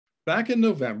Back in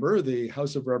November, the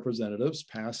House of Representatives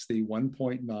passed the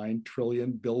 $1.9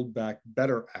 trillion Build Back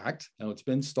Better Act. Now, it's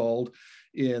been stalled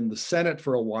in the Senate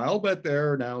for a while, but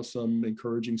there are now some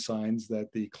encouraging signs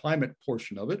that the climate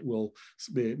portion of it will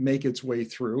make its way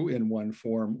through in one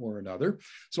form or another.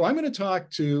 So I'm going to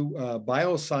talk to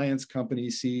Bioscience Company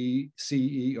CEO,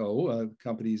 the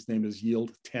company's name is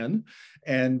Yield 10,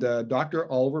 and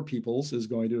Dr. Oliver Peoples is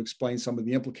going to explain some of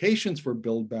the implications for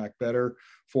Build Back Better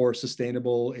for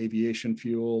sustainable aviation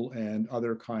fuel and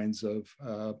other kinds of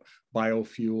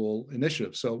biofuel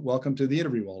initiatives. So welcome to the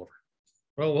interview, Oliver.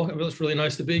 Well, welcome. It's really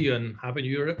nice to be here, and Happy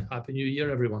New Year,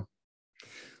 everyone.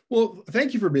 Well,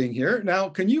 thank you for being here. Now,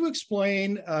 can you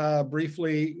explain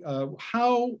briefly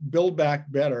how Build Back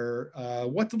Better,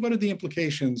 what are the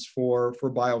implications for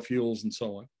biofuels and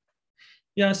so on?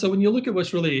 Yeah, so when you look at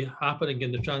what's really happening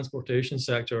in the transportation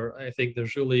sector, I think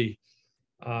there's really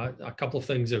a couple of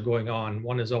things that are going on.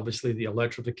 One is obviously the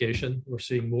electrification. We're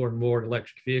seeing more and more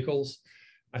electric vehicles.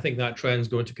 I think that trend is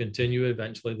going to continue.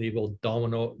 Eventually, they will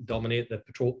dominate the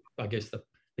petrol, I guess,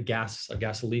 the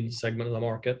gasoline segment of the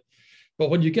market. But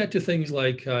when you get to things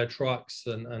like trucks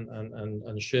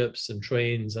and ships and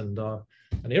trains and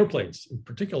airplanes,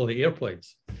 particularly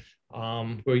airplanes,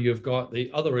 where you've got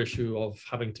the other issue of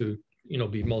having to,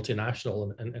 be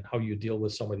multinational and how you deal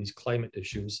with some of these climate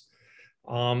issues.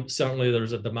 Certainly,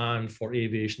 there's a demand for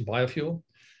aviation biofuel.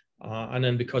 And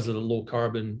then because of the low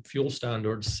carbon fuel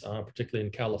standards, particularly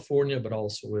in California, but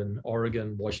also in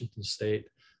Oregon, Washington State,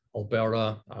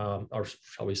 Alberta, or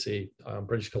shall we say,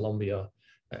 British Columbia,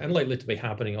 and likely to be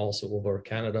happening also over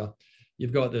Canada,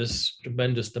 you've got this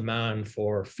tremendous demand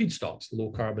for feedstocks, low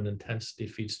carbon intensity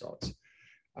feedstocks,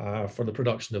 for the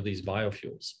production of these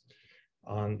biofuels.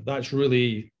 And that's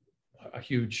really a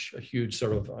huge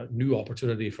sort of new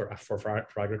opportunity for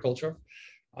agriculture.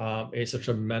 It's a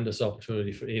tremendous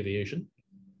opportunity for aviation.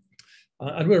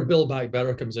 And where Build Back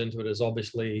Better comes into it is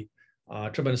obviously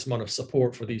a tremendous amount of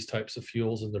support for these types of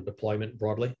fuels and their deployment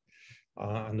broadly,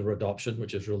 and their adoption,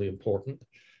 which is really important.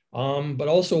 But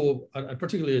also, and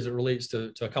particularly as it relates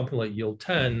to a company like Yield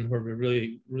 10, where we're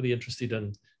really interested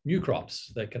in new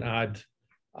crops that can add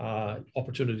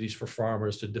opportunities for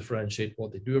farmers to differentiate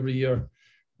what they do every year.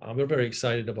 We're very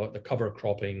excited about the cover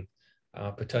cropping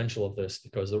potential of this,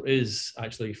 because there is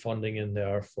actually funding in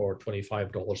there for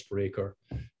 $25 per acre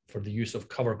for the use of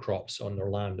cover crops on their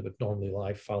land that would normally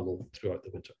lie fallow throughout the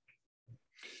winter.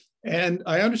 And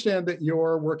I understand that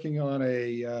you're working on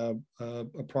a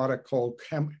product called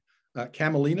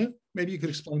Camelina. Maybe you could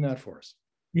explain that for us.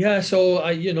 Yeah, so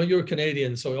you're a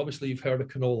Canadian, so obviously you've heard of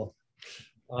canola.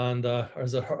 And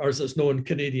as it's known,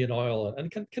 Canadian oil.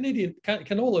 And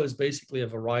canola is basically a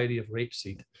variety of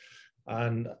rapeseed.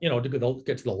 And, to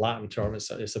get to the Latin term,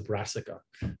 it's a brassica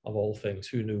of all things,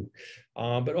 who knew?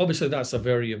 But obviously that's a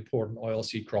very important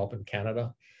oilseed crop in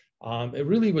Canada. It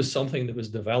really was something that was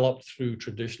developed through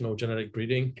traditional genetic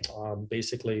breeding,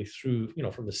 basically through,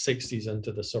 from the 60s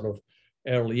into the sort of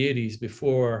early 80s,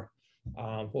 before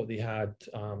what they had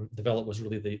developed was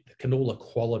really the canola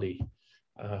quality,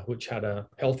 which had a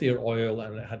healthier oil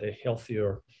and it had a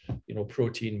healthier,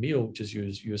 protein meal, which is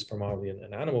used primarily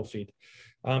in animal feed.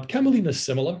 Camelina is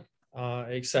similar,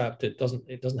 except it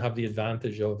doesn't have the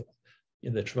advantage of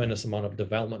the tremendous amount of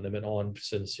development they've been on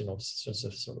since the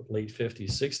sort of late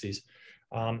 50s, 60s.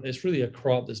 It's really a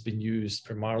crop that's been used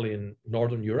primarily in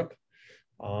Northern Europe.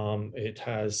 It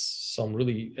has some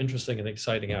really interesting and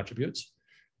exciting attributes.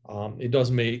 It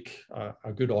does make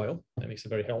a good oil. It makes a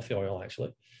very healthy oil,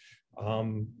 actually.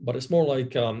 But it's more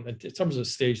like, in terms of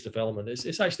stage development,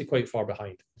 it's actually quite far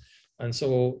behind. And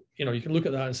so, you can look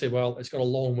at that and say, well, it's got a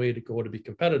long way to go to be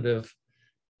competitive.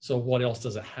 So what else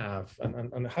does it have?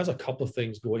 And it has a couple of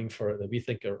things going for it that we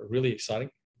think are really exciting.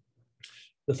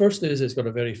 The first is it's got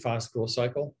a very fast growth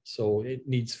cycle. So it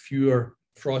needs fewer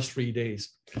frost-free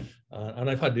days. And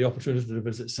I've had the opportunity to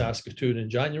visit Saskatoon in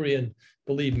January, and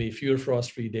believe me, fewer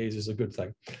frost-free days is a good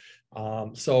thing.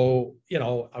 So,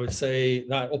 I would say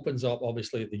that opens up,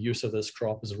 obviously, the use of this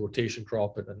crop as a rotation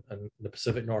crop in the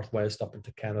Pacific Northwest up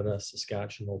into Canada,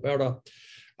 Saskatchewan, Alberta.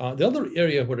 The other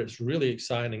area where it's really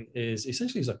exciting is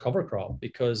essentially as a cover crop,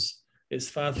 because its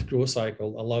fast growth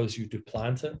cycle allows you to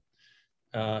plant it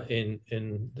in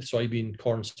the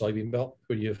corn soybean belt,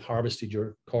 where you've harvested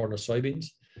your corn or soybeans,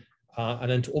 and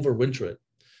then to overwinter it.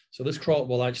 So this crop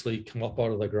will actually come up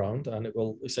out of the ground and it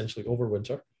will essentially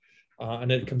overwinter.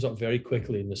 And then it comes up very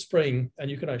quickly in the spring, and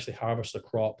you can actually harvest the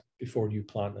crop before you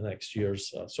plant the next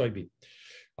year's soybean.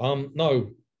 Now,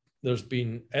 there's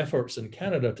been efforts in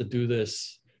Canada to do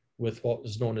this with what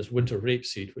is known as winter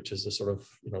rapeseed, which is the sort of,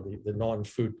 the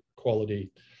non-food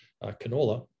quality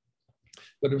canola.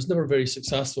 but it was never very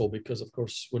successful because, of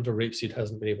course, winter rapeseed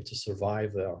hasn't been able to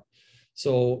survive there.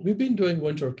 So we've been doing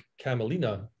winter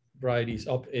Camelina varieties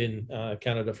up in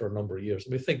Canada for a number of years.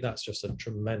 And we think that's just a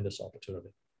tremendous opportunity.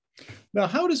 Now,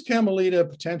 how does Camelina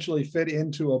potentially fit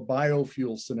into a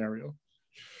biofuel scenario?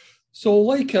 So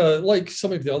like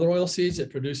some of the other oil seeds,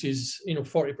 it produces,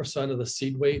 40% of the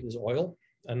seed weight is oil.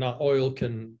 And that oil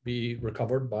can be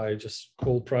recovered by just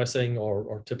cold pressing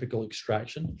or typical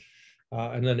extraction.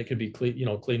 And then it can be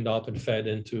cleaned up and fed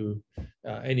into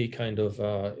any kind of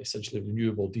essentially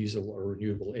renewable diesel or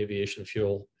renewable aviation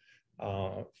fuel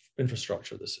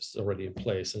infrastructure that's is already in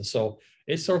place. And so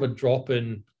it's sort of a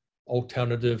drop-in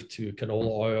alternative to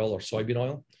canola oil or soybean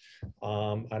oil.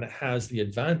 And it has the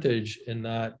advantage in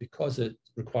that because it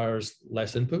requires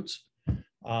less inputs,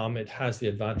 it has the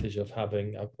advantage of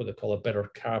having what they call a better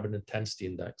carbon intensity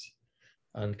index.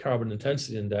 And carbon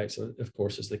intensity index, of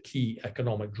course, is the key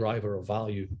economic driver of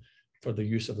value for the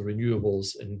use of the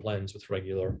renewables in blends with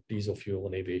regular diesel fuel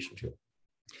and aviation fuel.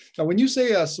 Now, when you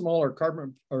say a smaller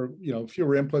carbon or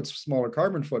fewer inputs, smaller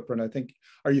carbon footprint, I think,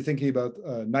 are you thinking about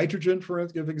nitrogen, for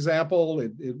example,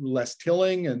 less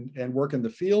tilling and work in the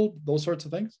field, those sorts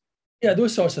of things? Yeah,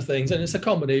 those sorts of things, and it's a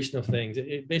combination of things.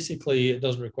 It basically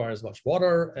doesn't require as much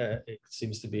water. It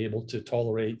seems to be able to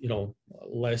tolerate,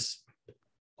 less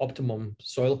optimum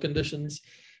soil conditions.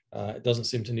 It doesn't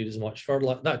seem to need as much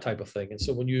fertilizer, that type of thing. And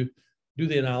so when you do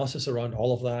the analysis around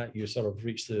all of that, you sort of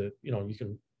reach the, you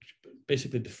can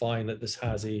basically define that this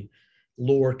has a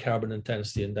lower carbon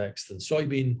intensity index than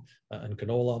soybean and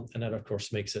canola, and that of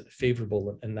course makes it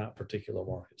favorable in that particular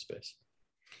market space.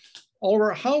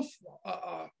 Oliver,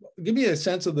 give me a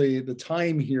sense of the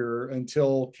time here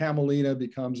until Camelina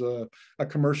becomes a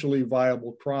commercially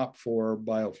viable crop for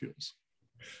biofuels.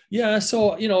 Yeah,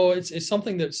 so it's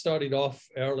something that started off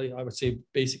early, I would say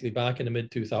basically back in the mid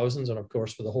 2000s, and of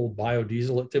course with the whole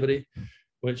biodiesel activity,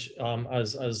 which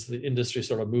as the industry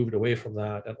sort of moved away from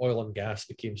that and oil and gas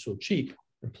became so cheap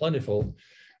and plentiful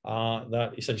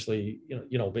that essentially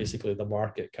basically the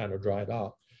market kind of dried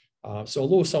up. So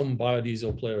although some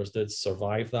biodiesel players did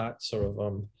survive that sort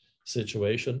of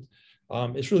situation,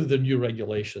 it's really the new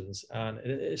regulations, and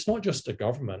it's not just the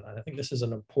government. And I think this is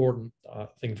an important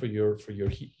thing for your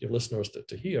listeners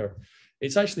to hear.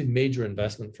 It's actually major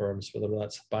investment firms, whether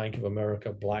that's Bank of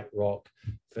America, BlackRock,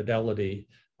 Fidelity,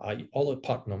 all at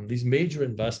Putnam. These major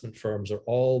investment firms are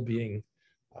all being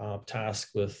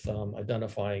tasked with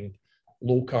identifying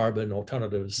low carbon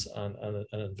alternatives and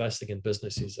investing in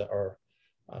businesses that are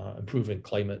improving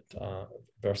climate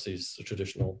versus the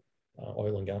traditional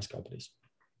oil and gas companies.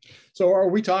 So are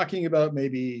we talking about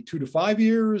maybe 2 to 5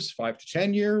 years, 5 to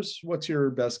 10 years? What's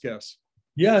your best guess?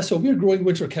 Yeah, so we're growing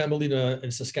winter Camelina in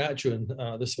Saskatchewan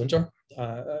this winter,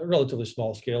 a relatively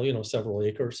small scale, several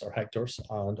acres or hectares.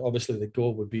 And obviously the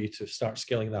goal would be to start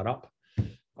scaling that up.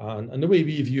 And the way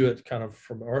we view it kind of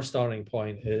from our starting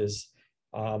point is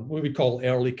what we call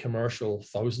early commercial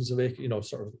thousands of acres,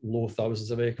 sort of low thousands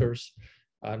of acres.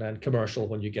 And then commercial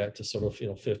when you get to sort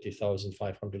of, 50,000,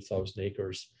 500,000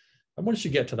 acres. And once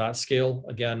you get to that scale,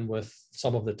 again, with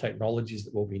some of the technologies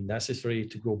that will be necessary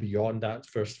to go beyond that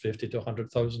first 50 to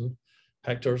 100,000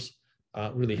 hectares,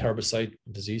 really herbicide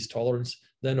disease tolerance,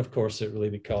 then of course it really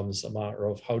becomes a matter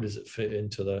of how does it fit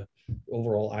into the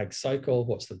overall ag cycle?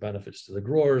 What's the benefits to the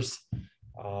growers?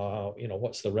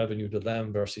 What's the revenue to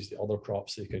them versus the other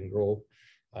crops they can grow?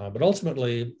 But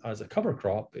ultimately, as a cover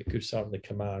crop, it could certainly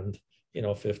command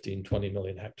 15, 20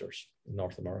 million hectares in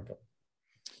North America.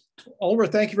 Oliver,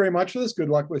 thank you very much for this. Good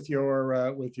luck with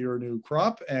your new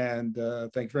crop, and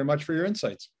thank you very much for your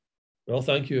insights. Well,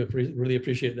 thank you. Really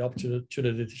appreciate the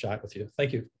opportunity to chat with you.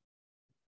 Thank you.